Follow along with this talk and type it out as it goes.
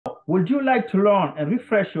Would you like to learn and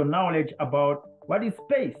refresh your knowledge about what is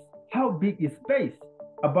space? How big is space?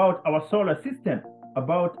 About our solar system?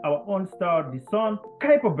 About our own star, the sun,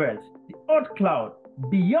 Kuiper belt, the Oort cloud,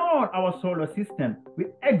 beyond our solar system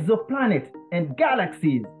with exoplanets and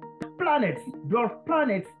galaxies, planets, dwarf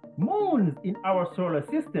planets, moons in our solar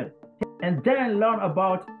system, and then learn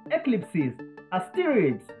about eclipses,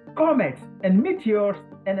 asteroids, comets, and meteors,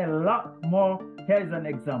 and a lot more. Here's an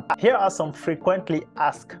example. Here are some frequently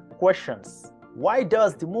asked questions. Why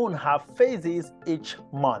does the moon have phases each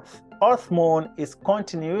month? Earth moon is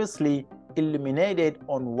continuously illuminated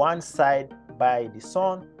on one side by the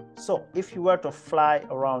sun. So if you were to fly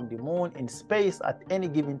around the moon in space at any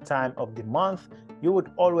given time of the month, you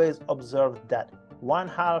would always observe that one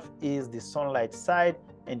half is the sunlight side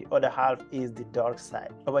and the other half is the dark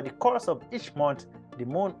side. Over the course of each month, the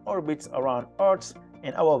moon orbits around Earth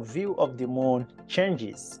and our view of the moon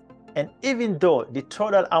changes. And even though the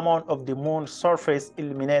total amount of the moon's surface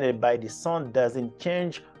illuminated by the sun doesn't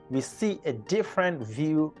change, we see a different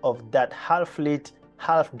view of that half-lit,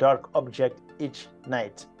 half-dark object each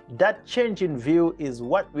night. That change in view is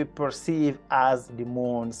what we perceive as the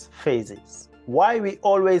moon's phases. Why we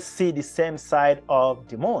always see the same side of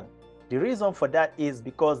the moon? The reason for that is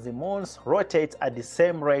because the moon rotates at the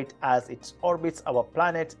same rate as it orbits our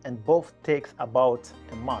planet, and both takes about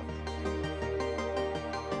a month.